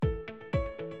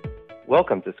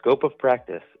Welcome to Scope of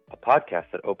Practice, a podcast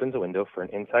that opens a window for an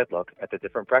inside look at the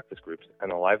different practice groups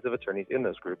and the lives of attorneys in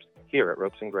those groups here at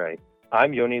Ropes & Gray.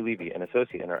 I'm Yoni Levy, an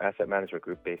associate in our asset management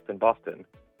group based in Boston.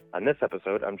 On this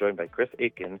episode, I'm joined by Chris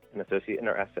Aitken, an associate in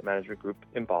our asset management group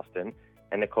in Boston,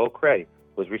 and Nicole Krea,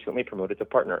 who was recently promoted to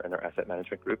partner in our asset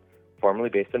management group, formerly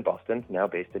based in Boston, now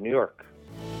based in New York.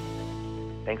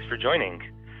 Thanks for joining.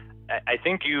 I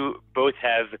think you both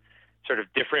have sort of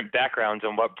different backgrounds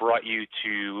on what brought you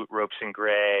to Ropes &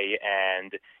 Gray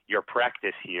and your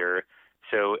practice here.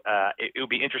 So it would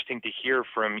be interesting to hear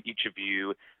from each of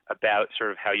you about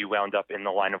sort of how you wound up in the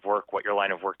line of work, what your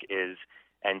line of work is,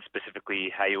 and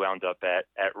specifically how you wound up at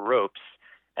Ropes.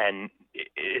 And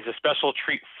it's a special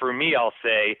treat for me, I'll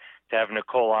say, to have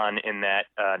Nicole on, in that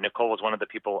Nicole was one of the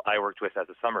people I worked with as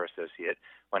a summer associate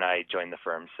when I joined the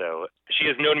firm. So she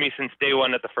has known me since day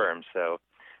one at the firm. So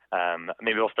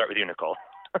maybe we'll start with you, Nicole.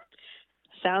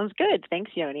 Sounds good.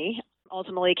 Thanks, Yoni.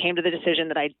 Ultimately came to the decision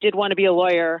that I did want to be a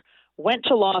lawyer, went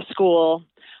to law school,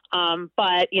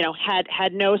 but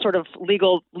had no sort of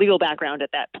legal background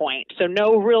at that point. So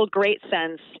no real great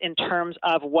sense in terms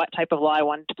of what type of law I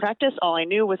wanted to practice. All I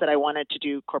knew was that I wanted to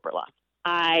do corporate law.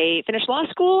 I finished law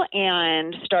school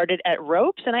and started at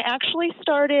Ropes, and I actually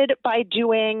started by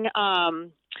doing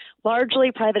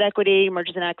largely private equity,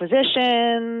 mergers and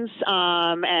acquisitions,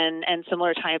 and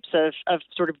similar types of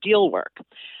sort of deal work.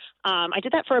 I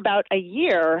did that for about a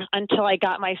year until I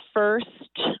got my first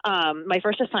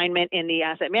assignment in the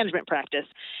asset management practice.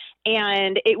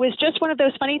 And it was just one of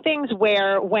those funny things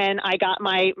where when I got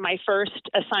my first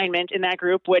assignment in that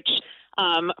group, which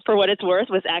for what it's worth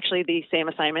was actually the same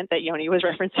assignment that Yoni was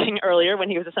referencing earlier when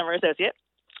he was a summer associate.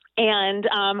 And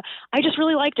I just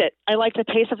really liked it. I liked the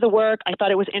pace of the work. I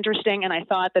thought it was interesting, and I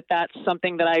thought that that's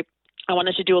something that I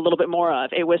wanted to do a little bit more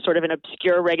of. It was sort of an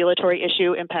obscure regulatory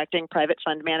issue impacting private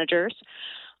fund managers.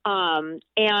 And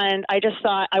I just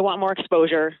thought, I want more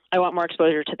exposure. I want more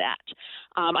exposure to that.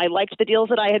 I liked the deals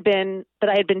that I had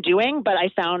been doing, but I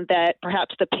found that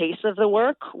perhaps the pace of the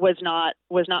work was not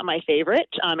my favorite.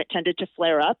 It tended to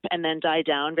flare up and then die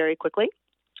down very quickly.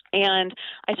 And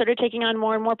I started taking on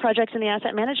more and more projects in the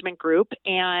asset management group,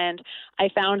 and I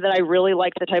found that I really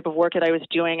liked the type of work that I was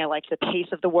doing. I liked the pace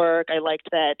of the work. I liked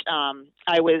that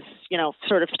I was,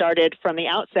 sort of started from the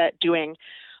outset doing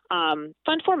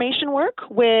fund formation work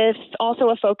with also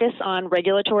a focus on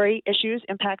regulatory issues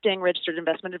impacting registered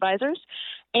investment advisors.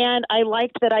 And I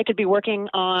liked that I could be working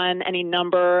on any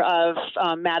number of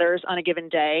matters on a given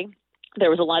day. There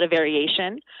was a lot of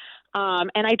variation.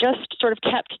 And I just sort of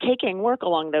kept taking work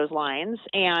along those lines,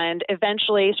 and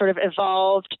eventually sort of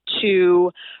evolved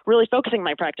to really focusing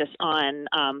my practice on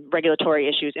regulatory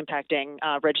issues impacting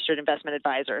registered investment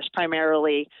advisors,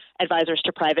 primarily advisors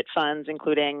to private funds,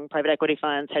 including private equity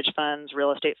funds, hedge funds,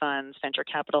 real estate funds, venture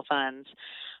capital funds.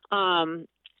 And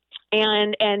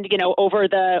over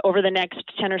the next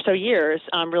 10 or so years,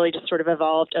 really just sort of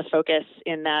evolved a focus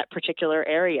in that particular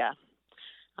area.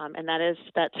 And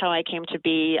that's how I came to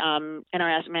be in our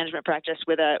asset management practice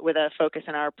with a focus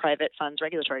in our private funds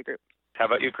regulatory group. How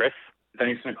about you, Chris?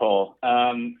 Thanks, Nicole.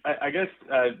 I guess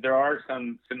there are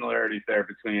some similarities there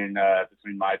between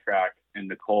my track and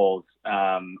Nicole's.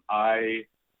 I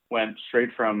went straight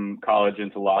from college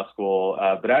into law school,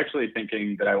 but actually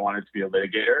thinking that I wanted to be a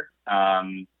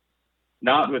litigator.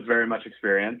 Not with very much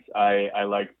experience. I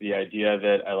liked the idea of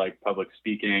it. I liked public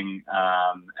speaking,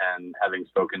 and having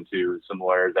spoken to some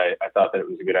lawyers, I thought that it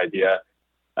was a good idea.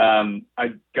 I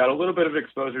got a little bit of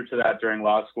exposure to that during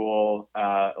law school,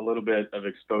 a little bit of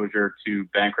exposure to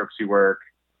bankruptcy work,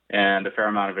 and a fair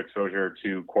amount of exposure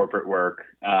to corporate work.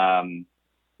 And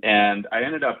I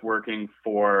ended up working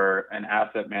for an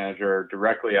asset manager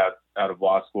directly out of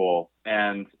law school,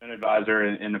 and an advisor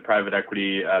in the private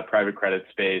equity, private credit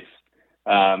space,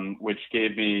 which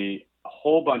gave me a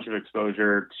whole bunch of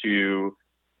exposure to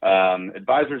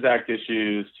Advisors Act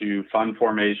issues, to fund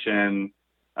formation,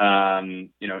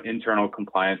 internal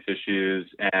compliance issues,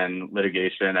 and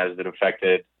litigation as it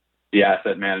affected the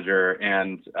asset manager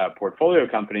and portfolio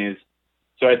companies.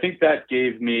 So I think that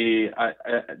gave me,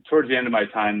 towards the end of my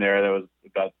time there, that was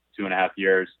about 2.5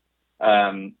 years,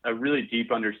 a really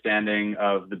deep understanding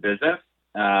of the business,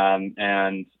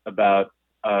 and about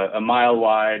a mile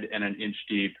wide and an inch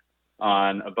deep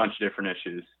on a bunch of different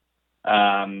issues.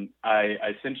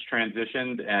 I since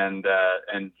transitioned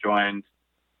and joined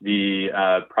the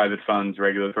private funds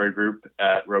regulatory group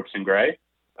at Ropes & Gray.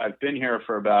 I've been here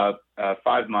for about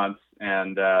 5 months,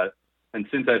 and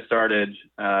since I started,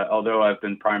 although I've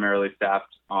been primarily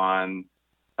staffed on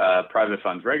private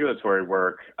funds regulatory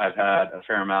work, I've had a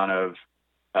fair amount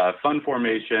of fund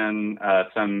formation,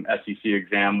 some SEC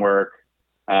exam work,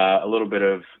 a little bit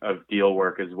of deal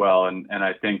work as well. And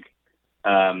I think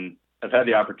I've had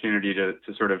the opportunity to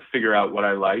sort of figure out what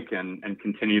I like and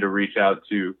continue to reach out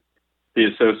to the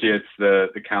associates,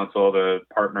 the counsel, the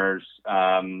partners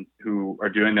who are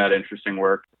doing that interesting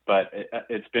work. But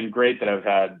it's been great that I've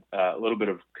had a little bit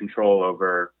of control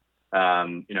over,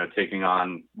 taking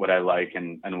on what I like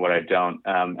and what I don't.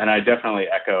 And I definitely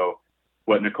echo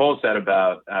what Nicole said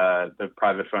about the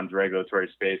private funds regulatory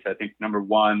space. I think number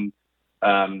one,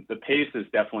 the pace is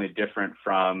definitely different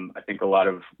from, I think, a lot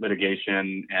of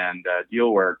litigation and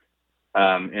deal work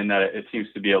in that it seems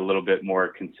to be a little bit more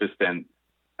consistent.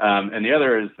 And the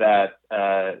other is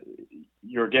that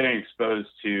you're getting exposed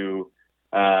to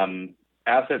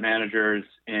asset managers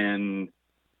in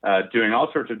doing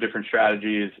all sorts of different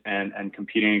strategies and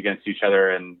competing against each other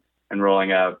and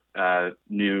rolling out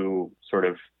new sort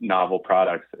of novel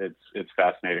products. It's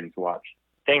fascinating to watch.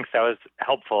 Thanks. That was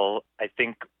helpful. I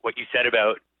think what you said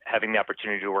about having the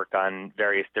opportunity to work on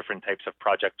various different types of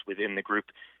projects within the group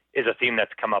is a theme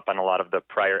that's come up on a lot of the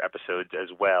prior episodes as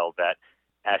well, that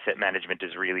asset management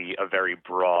is really a very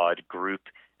broad group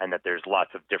and that there's lots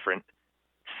of different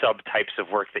subtypes of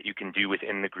work that you can do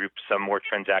within the group, some more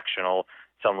transactional,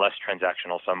 some less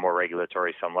transactional, some more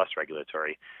regulatory, some less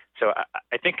regulatory. So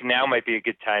I think now might be a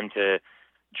good time to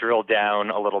drill down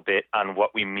a little bit on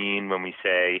what we mean when we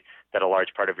say that a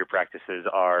large part of your practices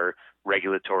are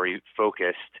regulatory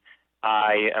focused.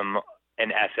 I am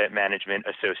an asset management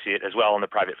associate as well in the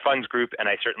private funds group, and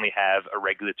I certainly have a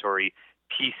regulatory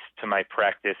piece to my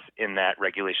practice in that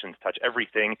regulations touch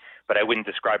everything, but I wouldn't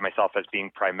describe myself as being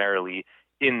primarily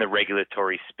in the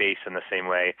regulatory space in the same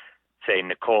way, say,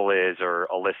 Nicole is, or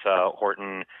Alyssa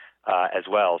Horton as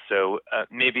well. So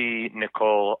maybe,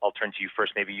 Nicole, I'll turn to you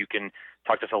first. Maybe you can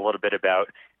talk to us a little bit about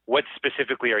what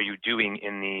specifically are you doing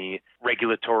in the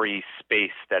regulatory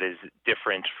space that is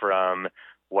different from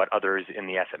what others in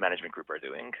the asset management group are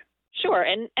doing? Sure,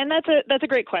 and that's a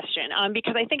great question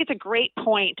because I think it's a great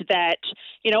point that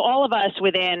all of us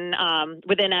within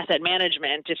asset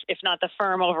management, if not the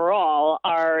firm overall,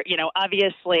 are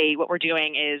obviously what we're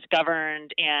doing is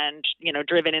governed and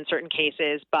driven in certain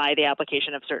cases by the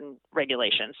application of certain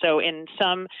regulations. So in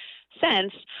some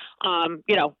sense,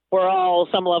 we're all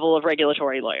some level of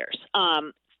regulatory lawyers.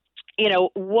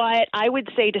 What I would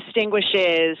say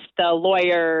distinguishes the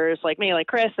lawyers like me, like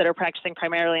Chris, that are practicing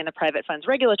primarily in the private funds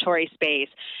regulatory space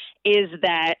is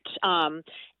that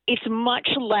it's much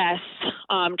less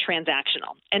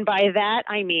transactional. And by that,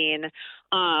 I mean,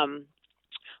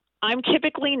 I'm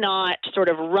typically not sort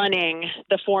of running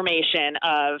the formation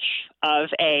of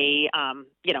a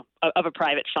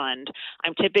private fund.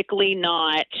 I'm typically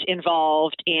not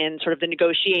involved in sort of the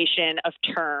negotiation of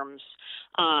terms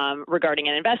regarding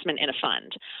an investment in a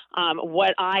fund.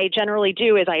 What I generally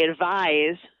do is I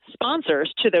advise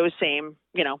sponsors to those same,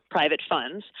 private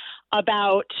funds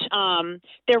about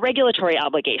their regulatory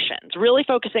obligations, really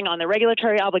focusing on their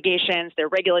regulatory obligations, their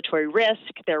regulatory risk,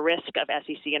 their risk of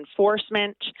SEC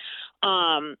enforcement.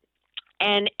 And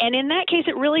in that case,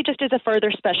 it really just is a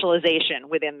further specialization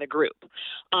within the group.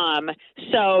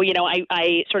 So,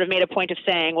 I sort of made a point of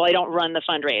saying, well, I don't run the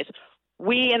fundraise.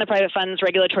 We in the private funds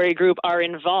regulatory group are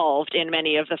involved in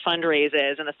many of the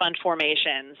fundraises and the fund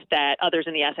formations that others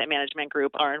in the asset management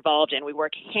group are involved in. We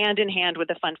work hand in hand with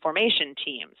the fund formation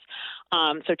teams.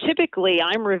 So typically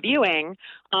I'm reviewing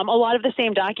a lot of the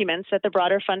same documents that the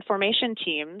broader fund formation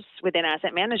teams within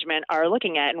asset management are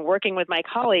looking at and working with my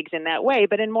colleagues in that way,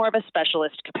 but in more of a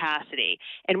specialist capacity,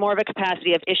 in more of a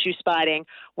capacity of issue spotting.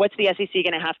 What's the SEC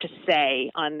going to have to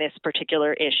say on this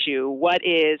particular issue?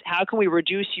 How can we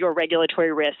reduce your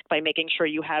regulatory risk by making sure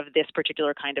you have this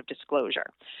particular kind of disclosure?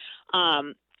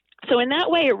 So in that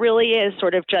way, it really is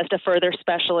sort of just a further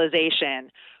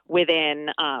specialization within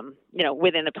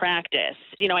the practice.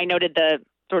 I noted the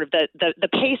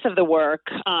pace of the work,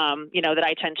 that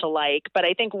I tend to like. But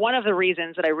I think one of the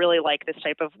reasons that I really like this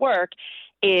type of work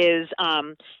is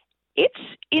it's,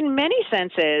 in many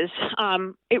senses,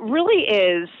 it really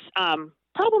is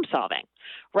problem solving,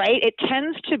 right? It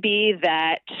tends to be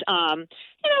that,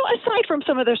 aside from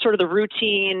some of the sort of the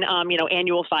routine,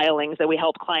 annual filings that we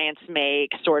help clients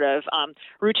make, sort of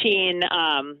routine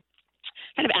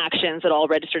kind of actions that all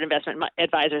registered investment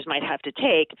advisors might have to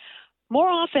take, more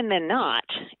often than not,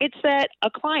 it's that a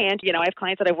client, I have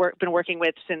clients that I've been working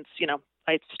with since,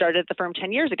 I started at the firm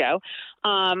 10 years ago.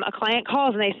 A client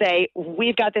calls and they say,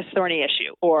 we've got this thorny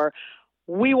issue, or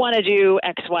we want to do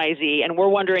X, Y, Z, and we're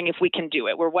wondering if we can do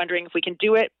it. We're wondering if we can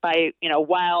do it by,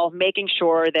 while making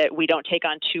sure that we don't take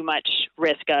on too much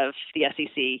risk of the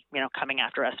SEC, coming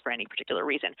after us for any particular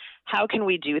reason. How can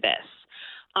we do this?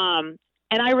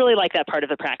 And I really like that part of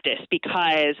the practice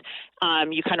because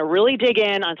you kind of really dig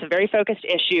in on some very focused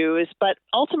issues, but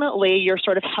ultimately you're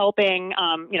sort of helping,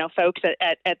 folks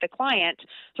at the client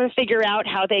sort of figure out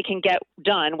how they can get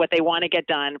done what they want to get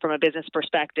done from a business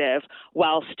perspective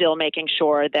while still making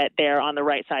sure that they're on the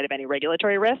right side of any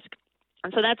regulatory risk.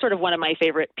 And so that's sort of one of my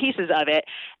favorite pieces of it.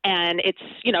 And it's,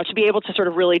 to be able to sort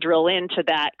of really drill into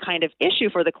that kind of issue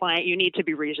for the client, you need to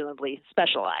be reasonably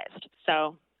specialized.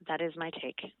 So that is my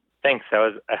take. Thanks. That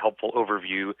was a helpful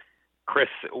overview. Chris,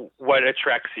 what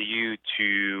attracts you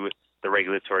to the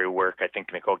regulatory work? I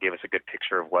think Nicole gave us a good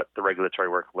picture of what the regulatory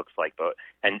work looks like,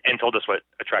 and told us what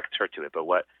attracts her to it. But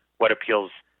what appeals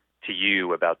to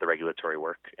you about the regulatory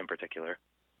work in particular?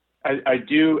 I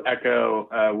do echo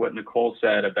what Nicole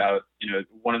said about,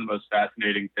 one of the most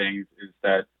fascinating things is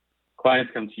that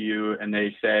clients come to you and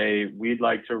they say, we'd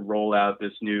like to roll out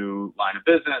this new line of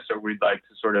business, or we'd like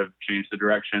to sort of change the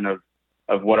direction of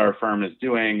what our firm is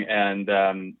doing. And,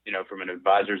 from an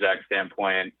Advisors Act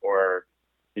standpoint or,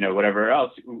 whatever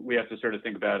else, we have to sort of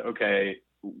think about, okay,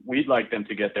 we'd like them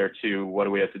to get there too. What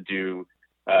do we have to do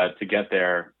to get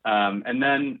there? And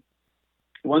then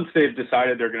once they've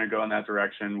decided they're going to go in that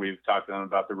direction, we've talked to them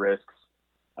about the risks.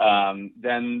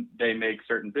 Then they make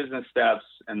certain business steps,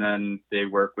 and then they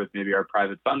work with maybe our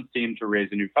private funds team to raise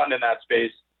a new fund in that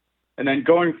space. And then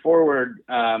going forward,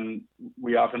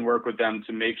 we often work with them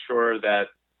to make sure that,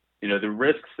 the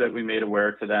risks that we made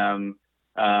aware to them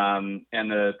and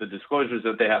the disclosures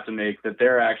that they have to make, that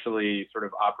they're actually sort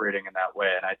of operating in that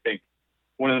way. And I think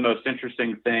one of the most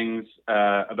interesting things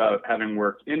about having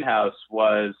worked in-house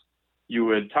was you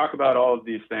would talk about all of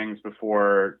these things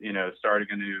before, starting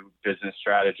a new business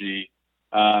strategy.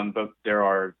 But there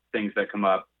are things that come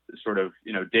up, sort of,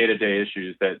 day-to-day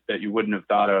issues that you wouldn't have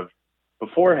thought of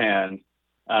beforehand.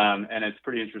 And it's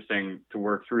pretty interesting to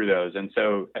work through those. And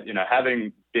so,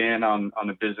 having been on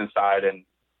the business side and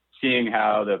seeing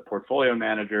how the portfolio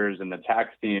managers and the tax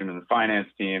team and the finance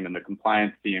team and the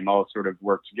compliance team all sort of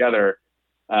work together,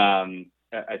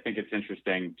 I think it's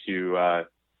interesting to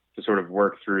sort of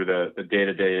work through the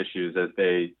day-to-day issues as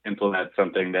they implement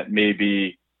something that may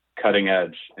be cutting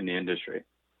edge in the industry.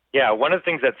 Yeah, one of the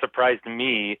things that surprised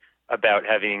me about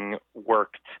having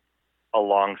worked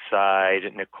alongside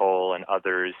Nicole and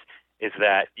others is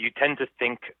that you tend to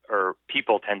think, or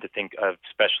people tend to think of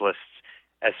specialists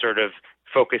as sort of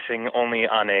focusing only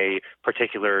on a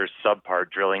particular subpart,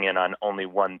 drilling in on only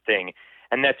one thing.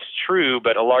 And that's true,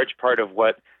 but a large part of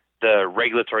what the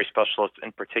regulatory specialists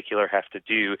in particular have to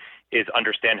do is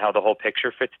understand how the whole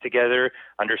picture fits together,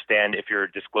 understand if you're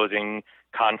disclosing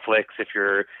conflicts, if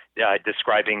you're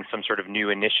describing some sort of new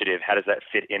initiative, how does that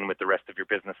fit in with the rest of your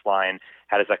business line?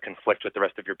 How does that conflict with the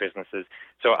rest of your businesses?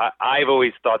 So I've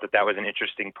always thought that was an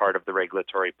interesting part of the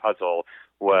regulatory puzzle,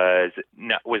 was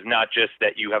not just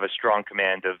that you have a strong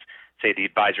command of, say, the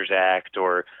Advisors Act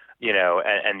or,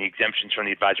 and the exemptions from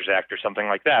the Advisors Act or something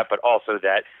like that, but also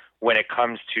that when it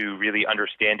comes to really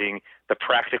understanding the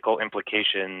practical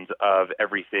implications of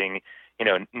everything,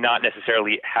 not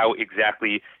necessarily how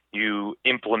exactly you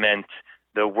implement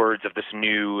the words of this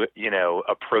new,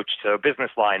 approach to a business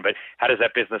line, but how does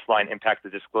that business line impact the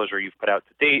disclosure you've put out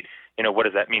to date? What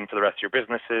does that mean for the rest of your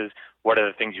businesses? What are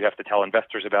the things you have to tell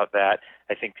investors about that?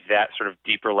 I think that sort of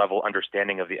deeper level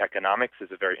understanding of the economics is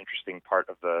a very interesting part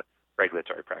of the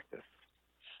regulatory practice.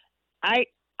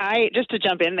 I just to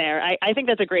jump in there, I think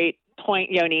that's a great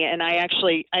point, Yoni, and I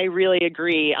really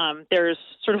agree. There's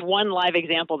sort of one live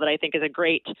example that I think is a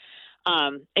great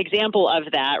example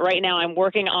of that. Right now I'm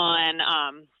working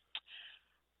on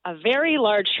a very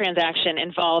large transaction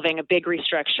involving a big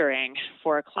restructuring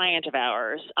for a client of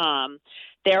ours.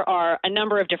 There are a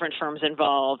number of different firms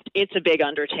involved. It's a big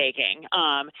undertaking.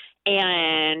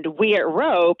 And we at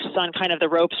Ropes, on kind of the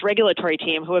Ropes regulatory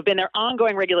team, who have been their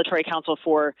ongoing regulatory counsel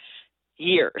for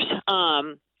years,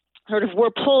 sort of were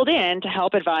pulled in to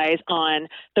help advise on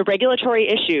the regulatory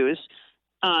issues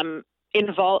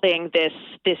involving this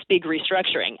big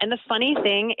restructuring. And the funny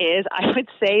thing is, I would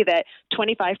say that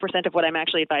 25% of what I'm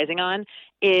actually advising on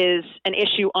is an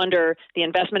issue under the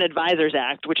Investment Advisors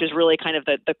Act, which is really kind of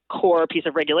the core piece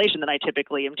of regulation that I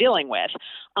typically am dealing with.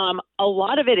 A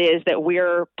lot of it is that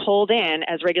we're pulled in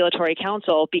as regulatory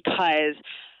counsel because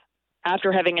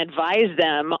after having advised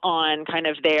them on kind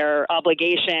of their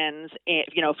obligations,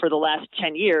 for the last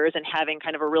 10 years and having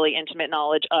kind of a really intimate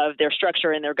knowledge of their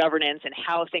structure and their governance and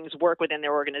how things work within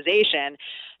their organization,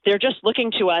 they're just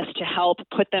looking to us to help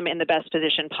put them in the best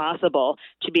position possible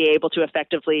to be able to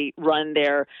effectively run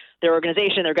their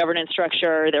organization, their governance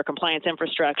structure, their compliance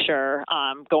infrastructure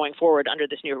going forward under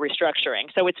this new restructuring.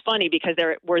 So it's funny because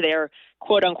we're their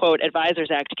quote unquote Advisors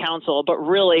Act counsel, but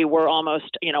really we're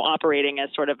almost, operating as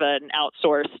sort of an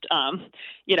outsourced,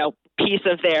 piece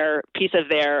of their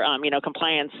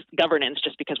compliance governance,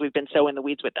 just because we've been so in the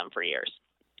weeds with them for years.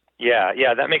 Yeah,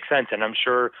 that makes sense. And I'm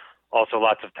sure also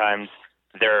lots of times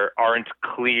there aren't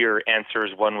clear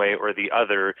answers one way or the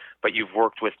other, but you've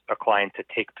worked with a client to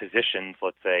take positions,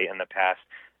 let's say, in the past,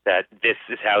 that this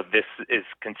is how this is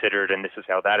considered and this is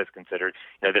how that is considered.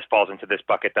 This falls into this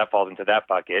bucket, that falls into that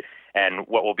bucket. And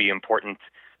what will be important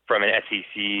from an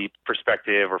SEC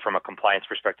perspective or from a compliance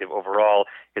perspective overall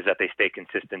is that they stay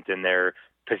consistent in their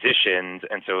positions.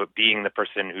 And so being the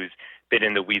person who's been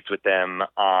in the weeds with them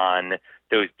on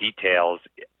those details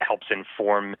helps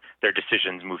inform their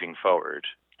decisions moving forward.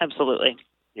 Absolutely.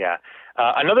 Yeah.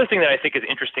 Another thing that I think is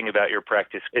interesting about your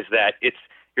practice is that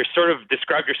you're sort of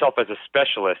described yourself as a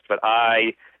specialist, but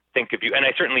I think of you, and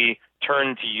I certainly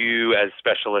turn to you as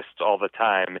specialists all the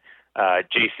time.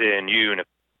 Jason, you,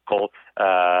 Nicole,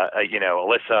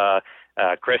 Alyssa,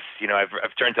 Chris,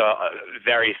 I've turned to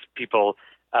various people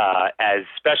as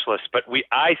specialists, but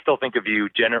I still think of you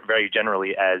very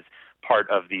generally as part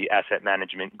of the asset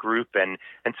management group. And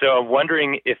so I'm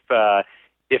wondering if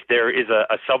there is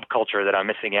a subculture that I'm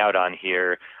missing out on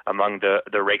here among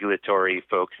the regulatory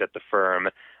folks at the firm.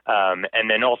 And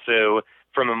then also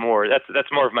from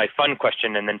that's more of my fun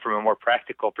question. And then from a more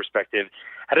practical perspective,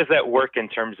 how does that work in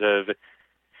terms of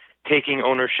taking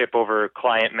ownership over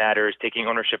client matters, taking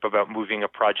ownership about moving a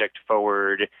project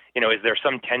forward? Is there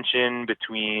some tension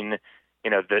between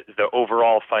the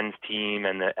overall funds team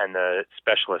and the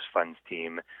specialist funds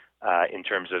team in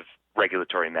terms of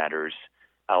regulatory matters?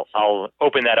 I'll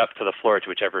open that up to the floor to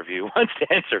whichever of you wants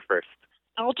to answer first.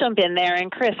 I'll jump in there, and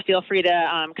Chris, feel free to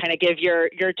kind of give your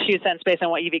 2 cents based on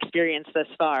what you've experienced thus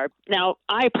far. Now,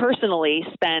 I personally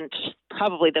spent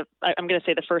probably the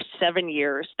first 7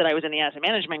 years that I was in the asset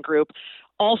management group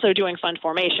also doing fund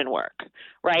formation work,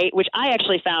 right? Which I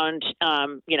actually found,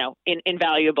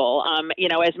 invaluable.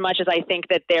 As much as I think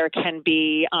that there can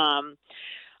be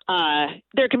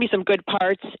some good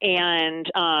parts,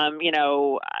 and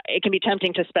it can be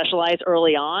tempting to specialize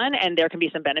early on, and there can be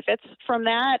some benefits from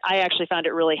that. I actually found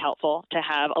it really helpful to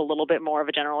have a little bit more of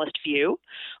a generalist view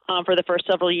for the first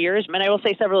several years. And I will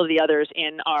say several of the others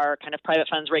in our kind of private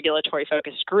funds regulatory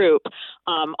focused group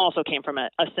also came from a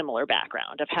similar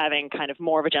background of having kind of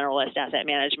more of a generalist asset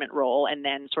management role, and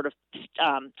then sort of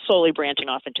slowly branching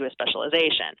off into a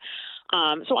specialization.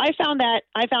 So I found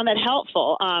that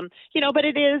helpful, but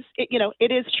it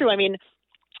is true. I mean,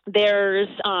 there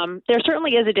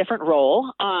certainly is a different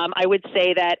role. I would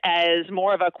say that as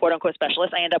more of a quote unquote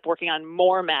specialist, I end up working on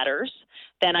more matters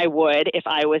than I would if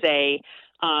I was a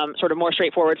sort of more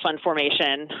straightforward fund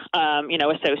formation,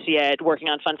 associate working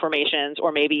on fund formations,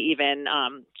 or maybe even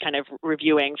kind of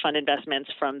reviewing fund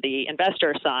investments from the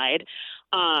investor side.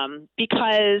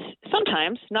 Because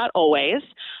sometimes, not always,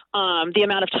 the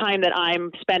amount of time that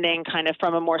I'm spending kind of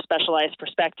from a more specialized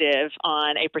perspective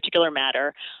on a particular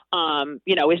matter,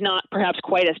 is not perhaps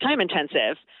quite as time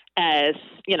intensive as,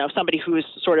 somebody who's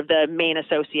sort of the main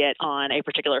associate on a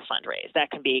particular fundraise.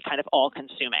 That can be kind of all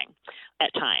consuming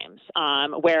at times.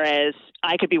 Whereas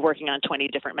I could be working on 20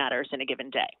 different matters in a given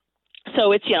day.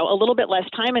 So it's, a little bit less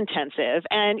time intensive.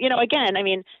 And, again, I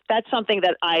mean, that's something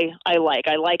that I like.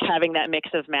 I like having that mix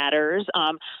of matters.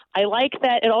 I like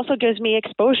that it also gives me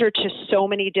exposure to so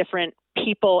many different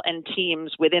people and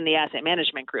teams within the asset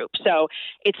management group. So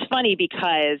it's funny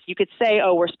because you could say,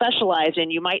 oh, we're specialized,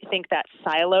 and you might think that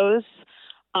silos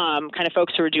kind of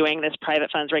folks who are doing this private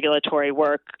funds regulatory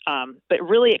work. But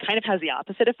really, it kind of has the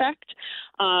opposite effect.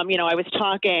 I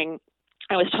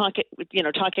was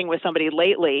talking with somebody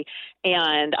lately,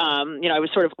 and, I was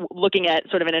sort of looking at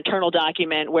sort of an internal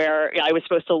document where I was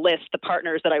supposed to list the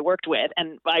partners that I worked with.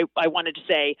 And I wanted to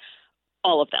say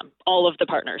all of them, all of the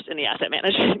partners in the asset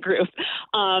management group,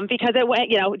 because it went,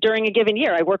 during a given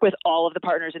year, I work with all of the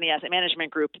partners in the asset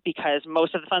management group because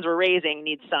most of the funds we're raising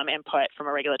need some input from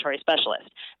a regulatory specialist.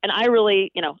 And I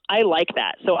really, I like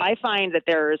that. So I find that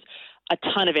there's a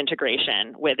ton of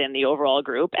integration within the overall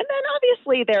group. And then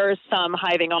obviously there's some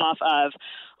hiving off of,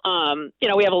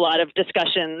 we have a lot of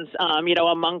discussions,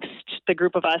 amongst the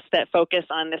group of us that focus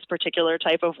on this particular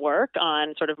type of work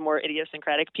on sort of more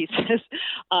idiosyncratic pieces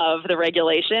of the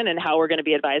regulation and how we're going to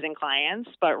be advising clients.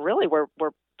 But really, we're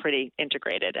pretty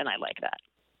integrated, and I like that.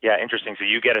 Yeah, interesting. So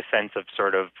you get a sense of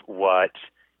sort of what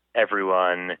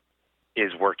everyone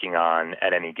is working on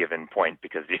at any given point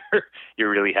because you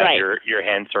really have right. your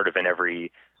hand sort of in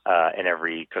every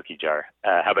cookie jar.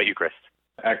 How about you, Chris?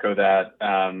 echo that.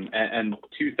 And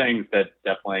two things that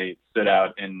definitely stood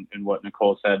out in what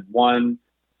Nicole said. One,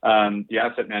 the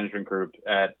asset management group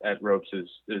at Ropes is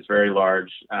very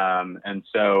large. And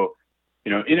so,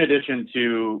 in addition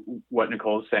to what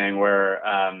Nicole's saying, where,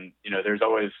 there's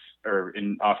always,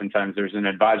 oftentimes there's an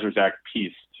Advisors Act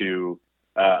piece to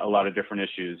a lot of different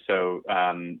issues. So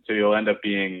you'll end up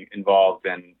being involved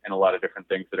in a lot of different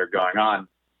things that are going on.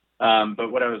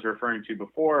 But what I was referring to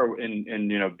before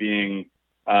in being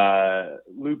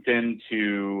looped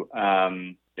into,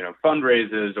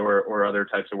 fundraisers or other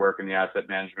types of work in the asset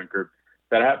management group,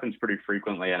 that happens pretty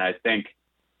frequently. And I think,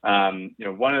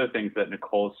 one of the things that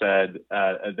Nicole said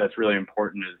that's really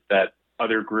important is that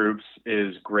other groups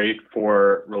is great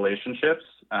for relationships.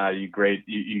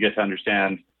 You get to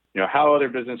understand, how other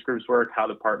business groups work, how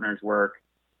the partners work,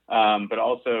 but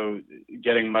also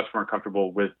getting much more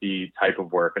comfortable with the type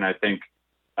of work. And I think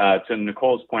to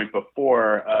Nicole's point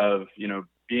before of,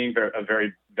 being a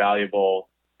very valuable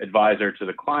advisor to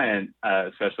the client,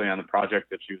 especially on the project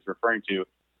that she was referring to,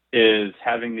 is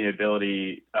having the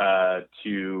ability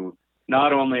to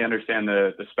not only understand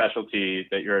the specialty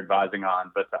that you're advising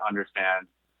on, but to understand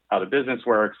how the business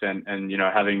works and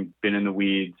having been in the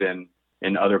weeds and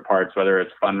in other parts, whether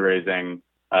it's fundraising,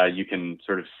 you can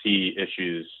sort of see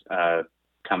issues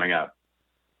coming up.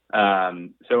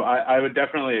 So I would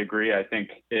definitely agree. I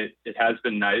think it has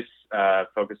been nice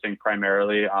focusing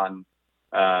primarily on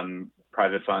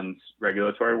private funds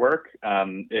regulatory work.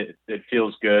 It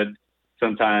feels good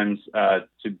sometimes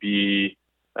to be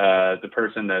the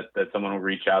person that someone will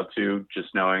reach out to,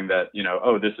 just knowing that,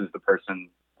 this is the person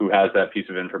who has that piece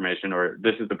of information, or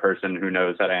this is the person who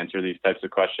knows how to answer these types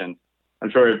of questions. I'm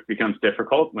sure it becomes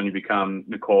difficult when you become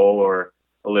Nicole or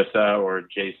Alyssa or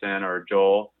Jason or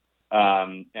Joel,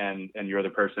 and you're the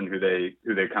person who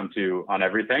they come to on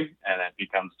everything, and it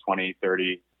becomes 20,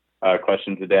 30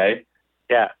 questions a day.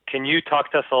 Yeah. Can you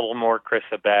talk to us a little more, Chris,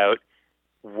 about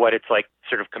what it's like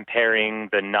sort of comparing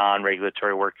the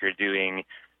non-regulatory work you're doing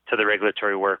to the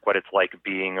regulatory work, what it's like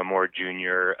being a more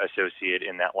junior associate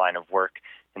in that line of work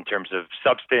in terms of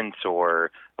substance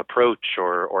or approach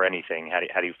or anything?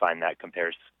 How do you find that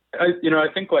compares? I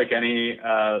think like any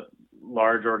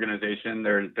large organization,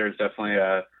 there's definitely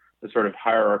a sort of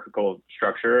hierarchical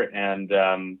structure, and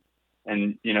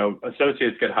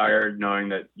associates get hired knowing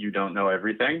that you don't know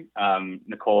everything.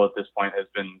 Nicole at this point has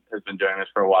been doing this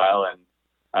for a while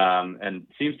and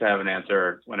seems to have an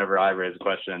answer whenever I raise a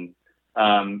question.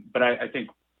 But I think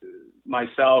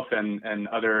myself and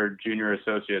other junior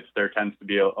associates, there tends to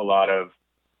be a lot of,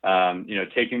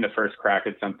 taking the first crack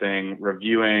at something,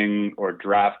 reviewing or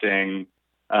drafting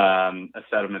a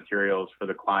set of materials for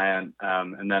the client,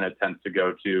 and then it tends to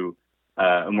go to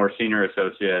a more senior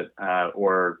associate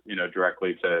or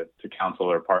directly to counsel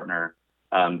or partner,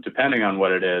 depending on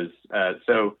what it is.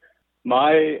 So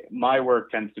my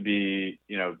work tends to be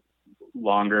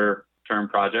longer term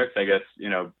projects, I guess,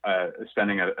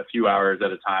 spending a few hours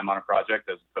at a time on a project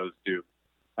as opposed to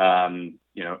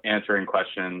answering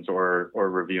questions or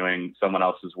reviewing someone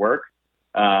else's work.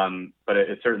 But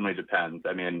it certainly depends.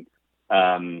 I mean,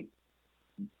 there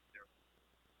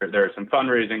are some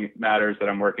fundraising matters that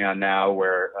I'm working on now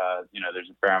where, there's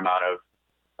a fair amount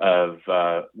of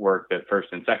work that first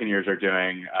and second years are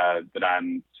doing that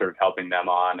I'm sort of helping them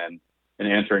on and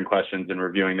answering questions and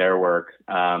reviewing their work.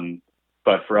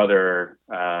 But for other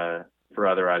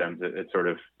items, it's sort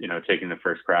of, taking the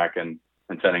first crack and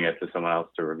sending it to someone else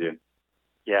to review.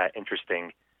 Yeah,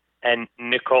 interesting. And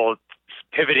Nicole,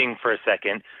 pivoting for a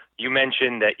second, you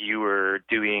mentioned that you were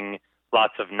doing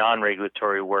lots of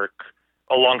non-regulatory work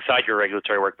alongside your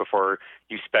regulatory work before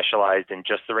you specialized in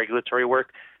just the regulatory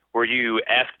work. Were you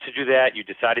asked to do that? You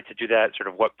decided to do that? Sort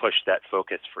of what pushed that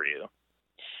focus for you?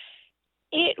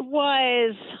 It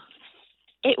was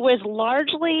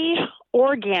largely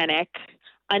organic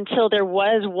until there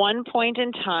was one point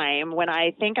in time when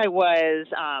I think I was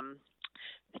a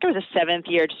seventh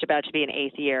year, just about to be an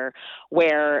eighth year,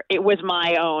 where it was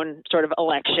my own sort of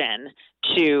election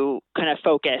to kind of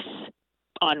focus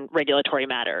on regulatory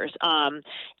matters.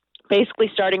 Basically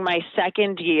starting my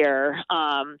second year,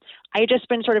 I had just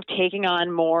been sort of taking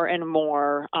on more and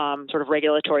more sort of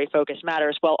regulatory focused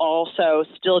matters while also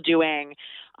still doing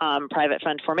private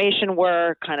fund formation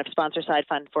work, kind of sponsor side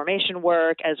fund formation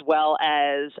work, as well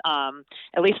as,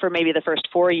 at least for maybe the first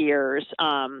 4 years,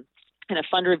 kind of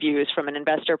fund reviews from an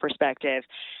investor perspective.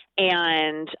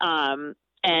 And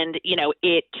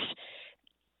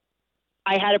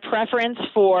I had a preference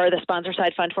for the sponsor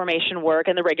side fund formation work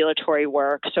and the regulatory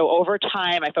work. So over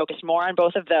time, I focused more on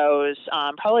both of those,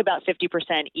 probably about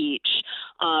 50% each,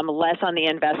 less on the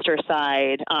investor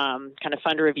side, kind of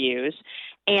fund reviews.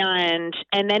 And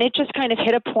then it just kind of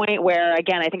hit a point where,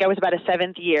 again, I think I was about a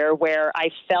seventh year where I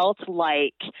felt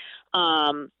like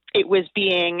it was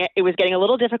getting a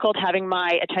little difficult having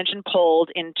my attention pulled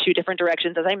in two different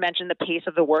directions. As I mentioned, the pace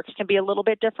of the work can be a little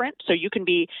bit different. So you can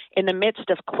be in the midst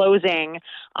of closing,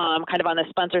 kind of on the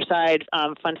sponsor side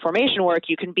fund formation work.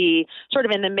 You can be sort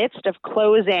of in the midst of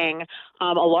closing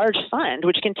a large fund,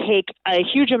 which can take a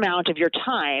huge amount of your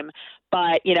time.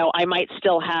 But, I might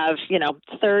still have,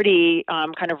 30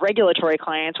 kind of regulatory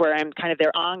clients where I'm kind of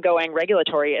their ongoing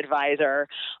regulatory advisor.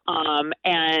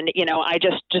 I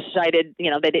just decided,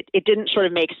 that it didn't sort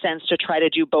of make sense to try to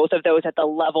do both of those at the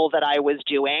level that I was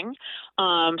doing.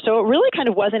 So it really kind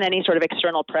of wasn't any sort of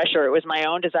external pressure. It was my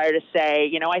own desire to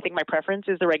say, I think my preference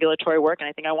is the regulatory work, and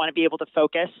I think I want to be able to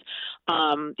focus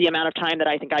the amount of time that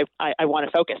I think I want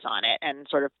to focus on it, and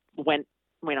sort of went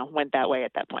that way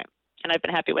at that point. And I've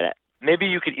been happy with it. Maybe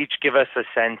you could each give us a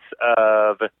sense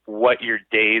of what your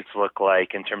days look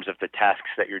like in terms of the tasks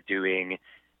that you're doing,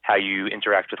 how you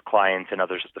interact with clients and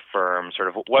others at the firm. Sort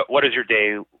of what does a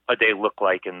day look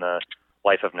like in the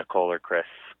life of Nicole or Chris?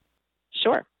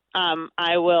 Sure.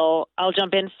 I'll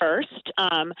jump in first.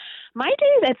 My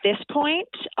days at this point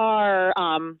are,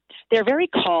 they're very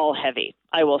call heavy,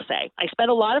 I will say. I spend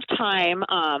a lot of time,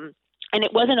 and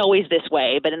it wasn't always this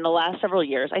way, but in the last several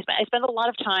years, I spend a lot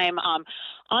of time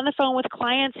on the phone with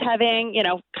clients, having,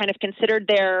 kind of considered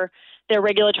their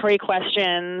regulatory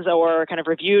questions or kind of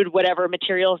reviewed whatever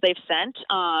materials they've sent.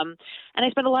 And I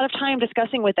spend a lot of time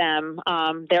discussing with them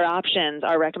their options,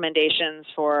 our recommendations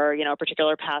for, a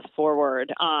particular path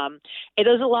forward. It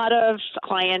is a lot of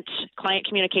client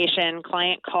communication,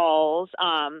 client calls.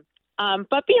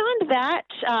 But beyond that,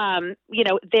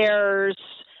 there's,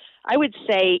 I would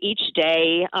say each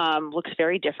day looks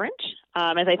very different.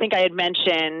 As I think I had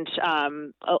mentioned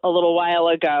a little while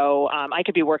ago, I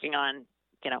could be working on,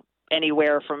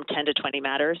 anywhere from 10 to 20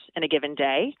 matters in a given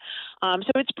day.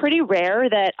 So it's pretty rare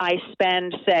that I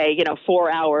spend, say,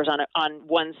 4 hours on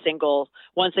one single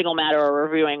matter or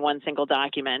reviewing one single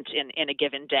document in a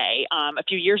given day. A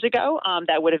few years ago,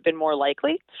 that would have been more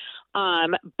likely.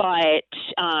 But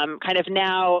kind of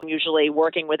now I'm usually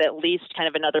working with at least kind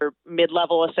of another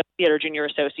mid-level associate or junior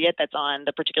associate that's on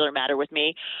the particular matter with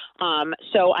me.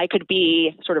 So I could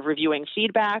be sort of reviewing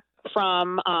feedback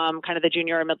from kind of the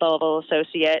junior or mid-level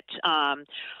associate,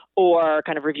 or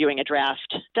kind of reviewing a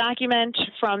draft document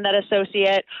from that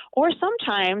associate, or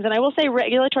sometimes, and I will say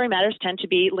regulatory matters tend to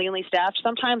be leanly staffed.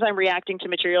 Sometimes I'm reacting to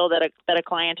material that a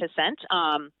client has sent,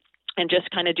 and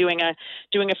just kind of doing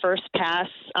a first pass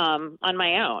on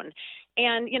my own.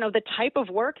 And, the type of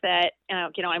work that,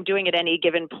 I'm doing at any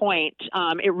given point,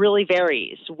 it really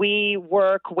varies. We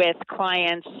work with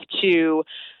clients to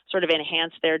sort of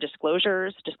enhance their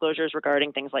disclosures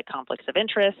regarding things like conflicts of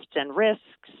interest and risks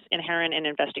inherent in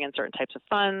investing in certain types of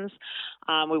funds.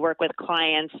 We work with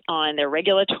clients on their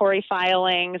regulatory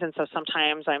filings. And so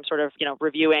sometimes I'm sort of,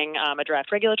 reviewing a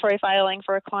draft regulatory filing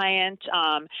for a client,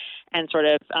 and sort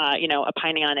of,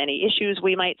 opining on any issues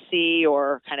we might see,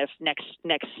 or kind of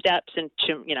next steps in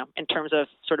terms of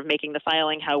sort of making the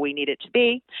filing how we need it to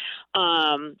be.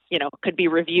 Could be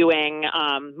reviewing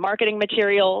marketing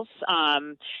materials.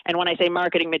 And when I say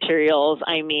marketing materials,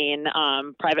 I mean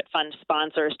private fund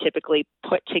sponsors typically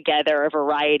put together a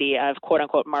variety of quote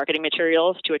unquote marketing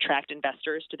materials to attract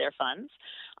investors to their funds.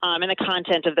 And the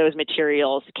content of those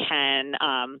materials can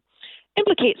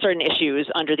implicate certain issues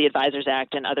under the Advisors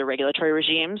Act and other regulatory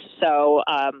regimes. So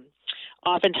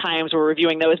oftentimes we're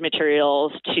reviewing those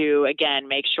materials to, again,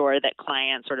 make sure that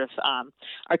clients sort of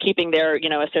are keeping their,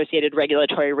 associated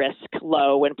regulatory risk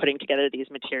low when putting together these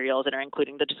materials, and are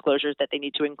including the disclosures that they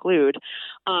need to include.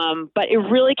 But it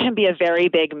really can be a very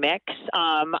big mix.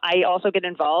 I also get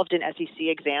involved in SEC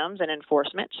exams and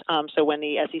enforcement. So when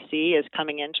the SEC is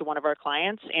coming into one of our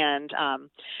clients and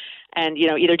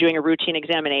either doing a routine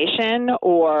examination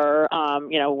or,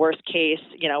 worst case,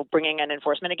 bringing an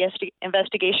enforcement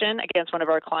investigation against one of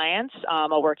our clients,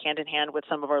 I'll work hand in hand with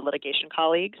some of our litigation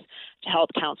colleagues to help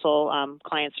counsel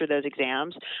clients through those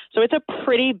exams. So it's a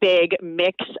pretty big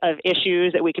mix of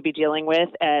issues that we could be dealing with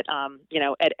at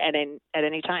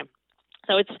any time.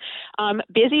 So it's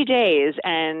busy days,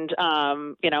 and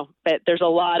but there's a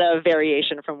lot of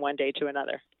variation from one day to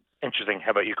another. Interesting.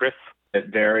 How about you, Chris? It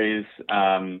varies.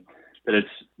 But it's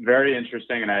very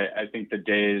interesting, and I think the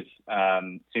days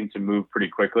seem to move pretty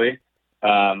quickly.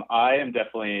 I am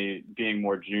definitely being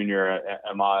more junior.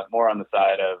 I'm more on the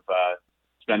side of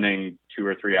spending 2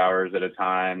 or 3 hours at a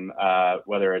time,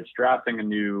 whether it's drafting a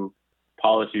new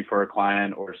policy for a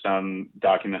client or some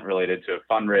document related to a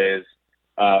fundraise,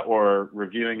 or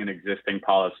reviewing an existing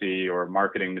policy or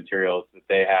marketing materials that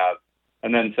they have,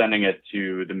 and then sending it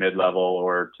to the mid-level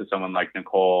or to someone like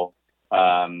Nicole,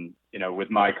 with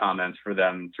my comments for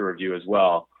them to review as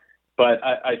well. But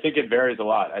I think it varies a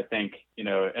lot. I think,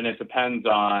 and it depends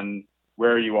on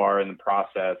where you are in the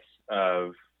process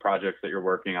of projects that you're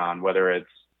working on, whether it's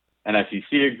an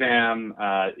SEC exam,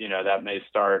 that may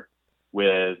start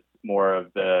with more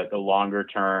of the longer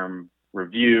term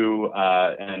review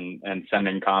and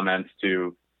sending comments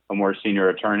to a more senior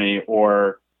attorney,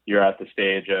 or you're at the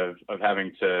stage of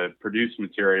having to produce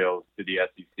materials to the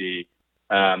SEC,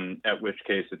 at which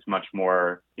case it's much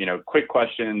more, quick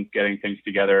questions, getting things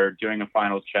together, doing a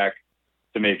final check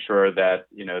to make sure that,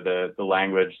 the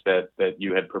language that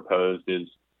you had proposed is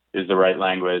the right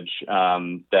language,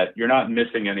 that you're not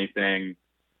missing anything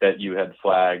that you had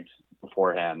flagged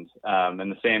beforehand.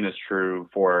 And the same is true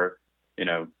for,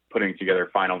 putting together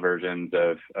final versions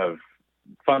of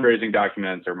fundraising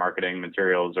documents or marketing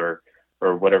materials or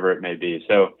whatever it may be.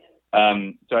 So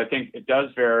I think it does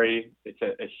vary. It's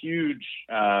a huge,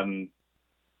 a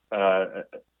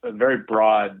very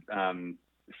broad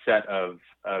set of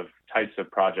types of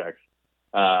projects,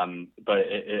 but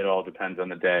it all depends on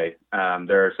the day.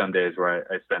 There are some days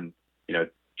where I spend 2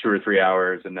 or 3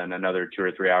 hours and then another 2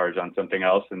 or 3 hours on something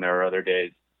else, and there are other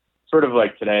days, sort of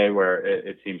like today, where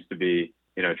it seems to be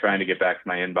trying to get back to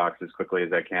my inbox as quickly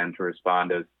as I can to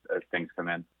respond as things come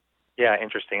in. Yeah,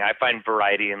 interesting. I find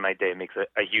variety in my day makes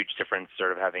a huge difference,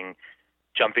 sort of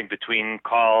jumping between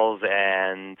calls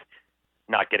and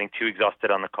not getting too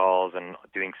exhausted on the calls and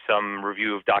doing some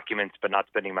review of documents, but not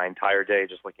spending my entire day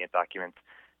just looking at documents.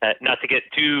 Not to get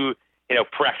too,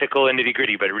 practical and nitty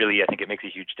gritty, but really I think it makes a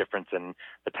huge difference in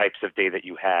the types of day that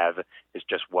you have is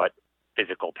just what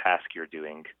physical task you're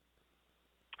doing.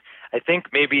 I think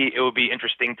maybe it would be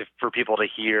interesting for people to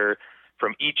hear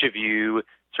from each of you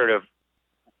sort of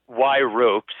why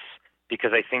ropes,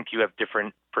 because I think you have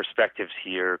different perspectives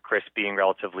here. Chris being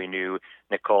relatively new,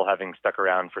 Nicole having stuck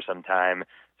around for some time.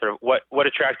 Sort of what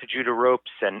attracted you to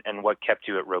ropes and what kept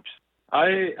you at ropes?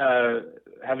 I,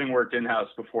 having worked in-house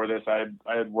before this, I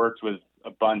had worked with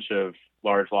a bunch of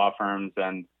large law firms,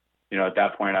 and at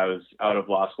that point I was out of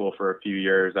law school for a few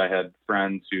years. I had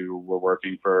friends who were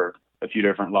working for a few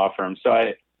different law firms, so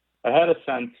I had a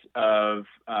sense of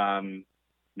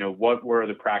what were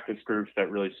the practice groups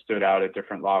that really stood out at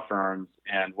different law firms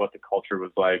and what the culture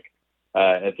was like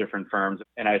at different firms.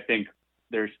 And I think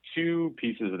there's two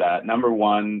pieces of that. Number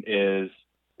one is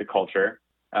the culture.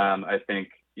 I think,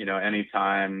 any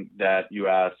time that you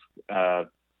ask,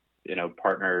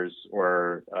 partners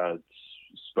or a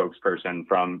spokesperson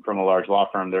from a large law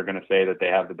firm, they're going to say that they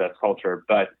have the best culture.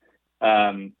 But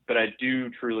I do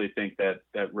truly think that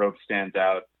Rope stands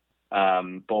out,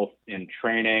 both in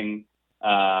training,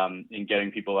 in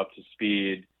getting people up to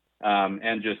speed,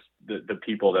 and just the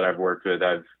people that I've worked with,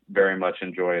 I've very much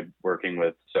enjoyed working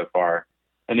with so far.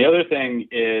 And the other thing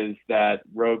is that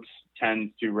Ropes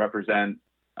tends to represent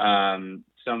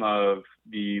some of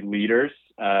the leaders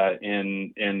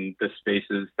in the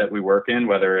spaces that we work in,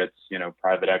 whether it's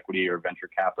private equity or venture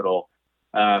capital.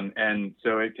 And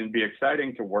so it can be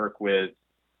exciting to work with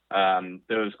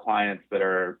those clients that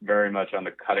are very much on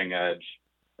the cutting edge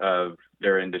of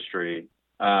their industry,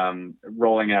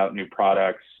 rolling out new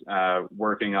products,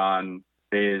 working on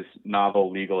these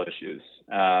novel legal issues.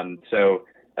 So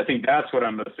I think that's what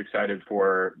I'm most excited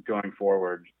for going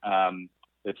forward.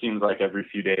 It seems like every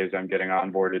few days I'm getting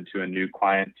onboarded to a new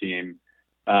client team,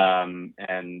 and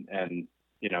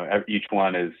each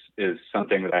one is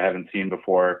something that I haven't seen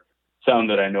before, some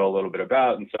that I know a little bit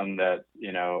about, and some that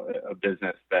a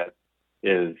business that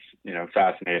is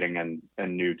fascinating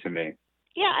and new to me.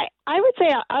 Yeah, I would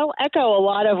say I'll echo a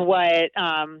lot of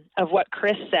what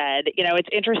Chris said. It's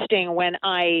interesting when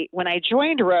I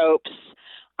joined Ropes.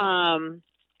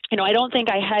 I don't think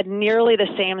I had nearly the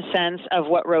same sense of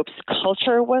what Ropes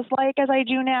culture was like as I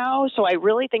do now. So I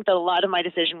really think that a lot of my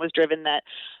decision was driven that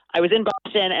I was in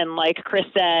Boston, and like Chris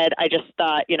said, I just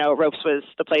thought, Ropes was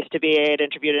the place to be. I had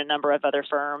interviewed a number of other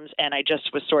firms, and I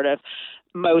just was sort of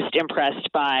most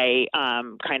impressed by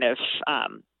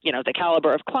the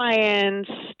caliber of clients,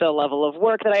 the level of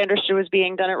work that I understood was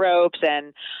being done at Ropes,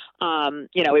 and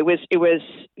it was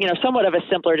somewhat of a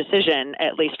simpler decision,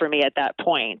 at least for me at that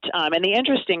point. And the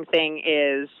interesting thing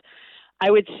is,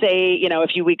 I would say,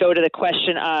 if we go to the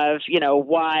question of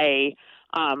why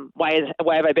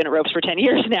have I been at Ropes for 10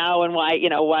 years now, and why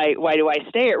do I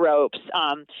stay at Ropes?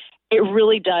 it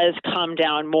really does come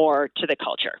down more to the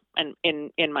culture, and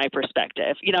in my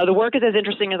perspective, the work is as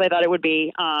interesting as I thought it would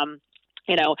be.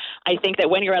 I think that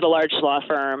when you're at a large law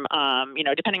firm,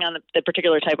 depending on the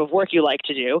particular type of work you like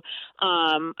to do,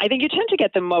 I think you tend to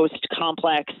get the most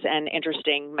complex and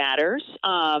interesting matters.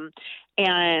 And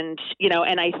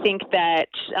I think that,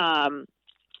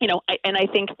 I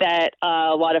think that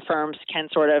a lot of firms can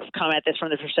sort of come at this from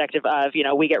the perspective of,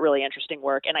 we get really interesting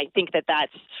work. And I think that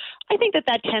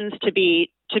tends to be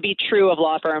true of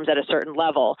law firms at a certain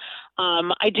level.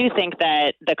 I do think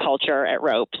that the culture at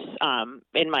Ropes,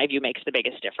 in my view, makes the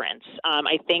biggest difference.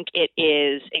 I think it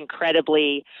is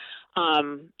incredibly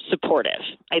supportive.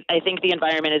 I think the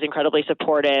environment is incredibly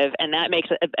supportive, and that makes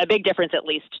a big difference, at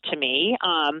least to me.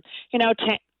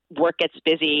 Work gets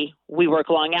busy. We work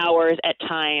long hours at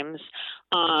times.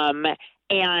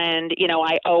 And,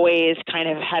 I always kind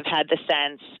of have had the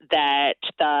sense that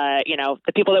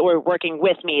the people that were working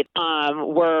with me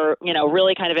were,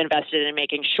 really kind of invested in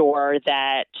making sure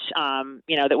that,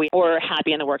 that we were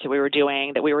happy in the work that we were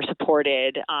doing, that we were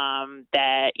supported,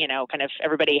 that, kind of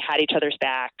everybody had each other's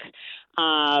back.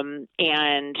 And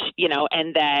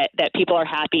that people are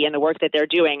happy in the work that they're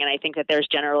doing. And I think that there's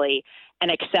generally an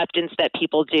acceptance that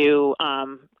people do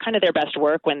kind of their best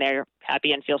work when they're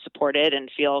happy and feel supported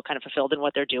and feel kind of fulfilled in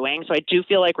what they're doing. So I do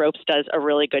feel like Ropes does a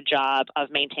really good job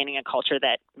of maintaining a culture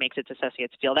that makes its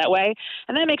associates feel that way.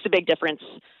 And that makes a big difference,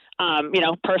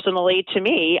 personally to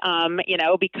me,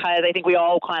 because I think we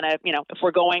all kind of, if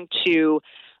we're going to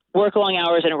work long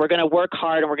hours and we're going to work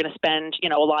hard and we're going to spend,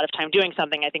 a lot of time doing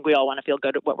something, I think we all want to feel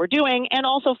good at what we're doing and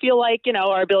also feel like,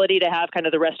 our ability to have kind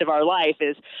of the rest of our life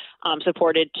is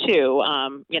supported too.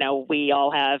 We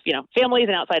all have, families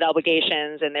and outside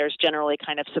obligations, and there's generally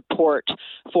kind of support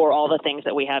for all the things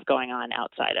that we have going on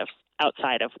outside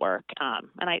of work.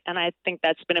 And I think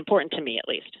that's been important to me, at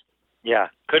least. Yeah,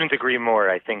 couldn't agree more.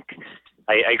 I think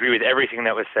I agree with everything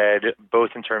that was said,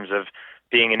 both in terms of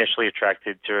being initially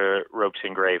attracted to Ropes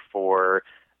and Gray for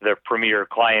the premier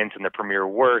clients and the premier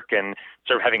work and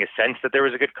sort of having a sense that there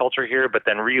was a good culture here, but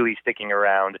then really sticking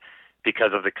around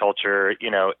because of the culture.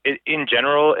 In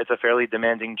general, it's a fairly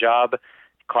demanding job.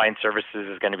 Client services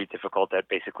is going to be difficult at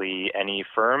basically any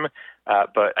firm,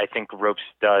 but I think Ropes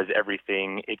does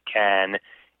everything it can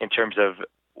in terms of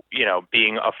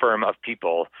being a firm of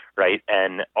people, right?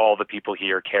 And all the people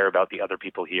here care about the other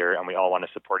people here, and we all want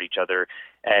to support each other.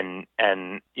 And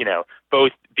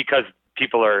both because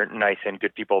people are nice and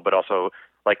good people, but also,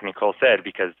 like Nicole said,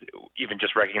 because even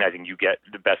just recognizing you get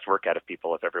the best work out of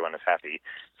people if everyone is happy.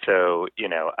 So,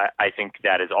 I think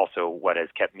that is also what has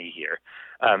kept me here.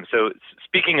 So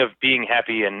speaking of being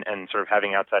happy and sort of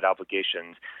having outside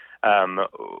obligations,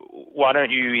 why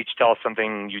don't you each tell us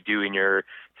something you do in your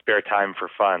spare time for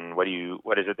fun? What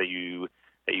is it that you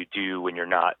do when you're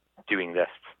not doing this?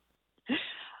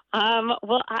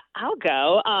 Well, I'll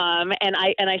go. And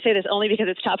I say this only because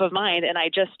it's top of mind. And I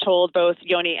just told both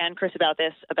Yoni and Chris about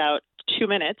this about 2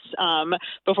 minutes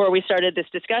before we started this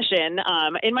discussion.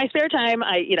 In my spare time,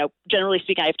 generally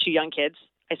speaking, I have 2 young kids.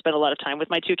 I spend a lot of time with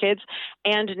my 2 kids,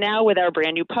 and now with our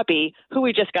brand new puppy, who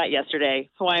we just got yesterday,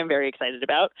 who I am very excited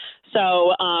about.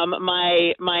 So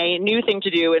my new thing to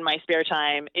do in my spare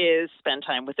time is spend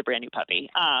time with the brand new puppy.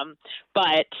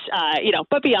 But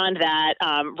beyond that,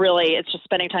 really, it's just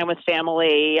spending time with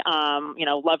family.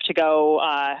 Love to go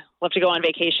on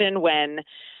vacation when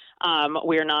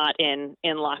we're not in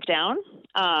lockdown.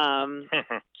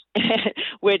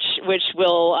 which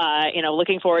will,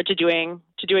 looking forward to doing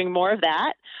more of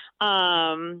that.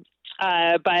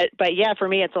 But yeah, for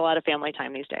me, it's a lot of family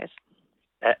time these days.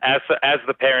 As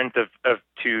the parent of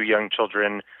 2 young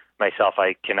children myself,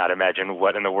 I cannot imagine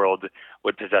what in the world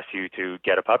would possess you to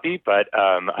get a puppy, but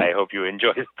I hope you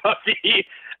enjoy the puppy.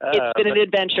 It's been an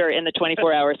adventure in the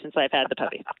 24 hours since I've had the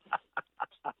puppy.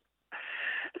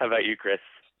 How about you, Chris?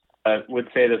 I would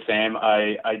say the same.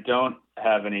 I don't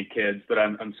have any kids, but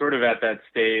I'm sort of at that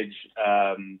stage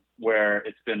where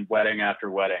it's been wedding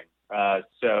after wedding.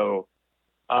 So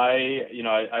I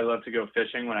love to go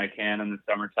fishing when I can in the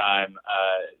summertime.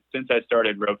 Since I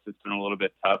started Ropes, it's been a little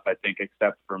bit tough, I think,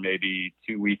 except for maybe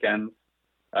 2 weekends.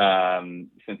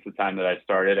 Since the time that I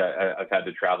started, I've had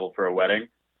to travel for a wedding.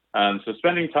 So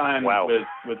spending time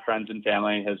with friends and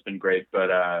family has been great, but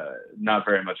not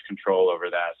very much control over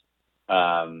that.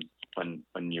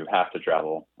 When you have to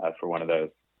travel for one of those.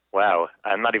 Wow,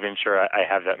 I'm not even sure I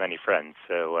have that many friends.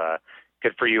 So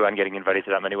good for you on getting invited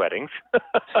to that many weddings.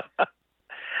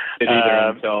 Didn't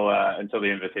either until the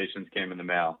invitations came in the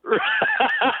mail.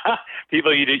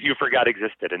 People you forgot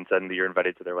existed, and suddenly you're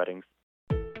invited to their weddings.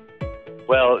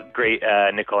 Well, great,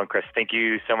 Nicole and Chris. Thank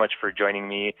you so much for joining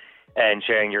me and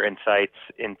sharing your insights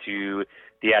into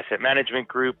the asset management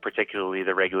group, particularly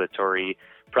the regulatory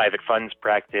private funds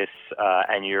practice,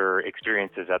 and your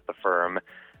experiences at the firm.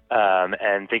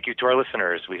 And thank you to our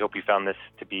listeners. We hope you found this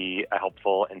to be a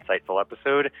helpful, insightful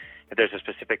episode. If there's a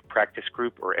specific practice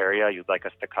group or area you'd like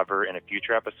us to cover in a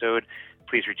future episode,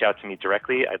 please reach out to me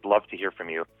directly. I'd love to hear from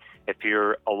you. If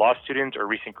you're a law student or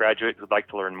recent graduate who'd like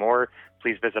to learn more,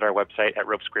 please visit our website at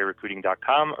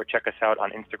ropesgrayrecruiting.com or check us out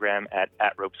on Instagram at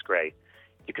 @ropesgray.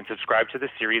 You can subscribe to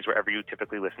this series wherever you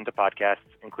typically listen to podcasts,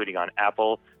 including on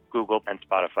Apple, Google, and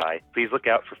Spotify. Please look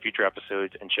out for future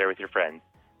episodes and share with your friends.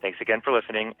 Thanks again for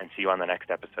listening, and see you on the next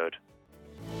episode.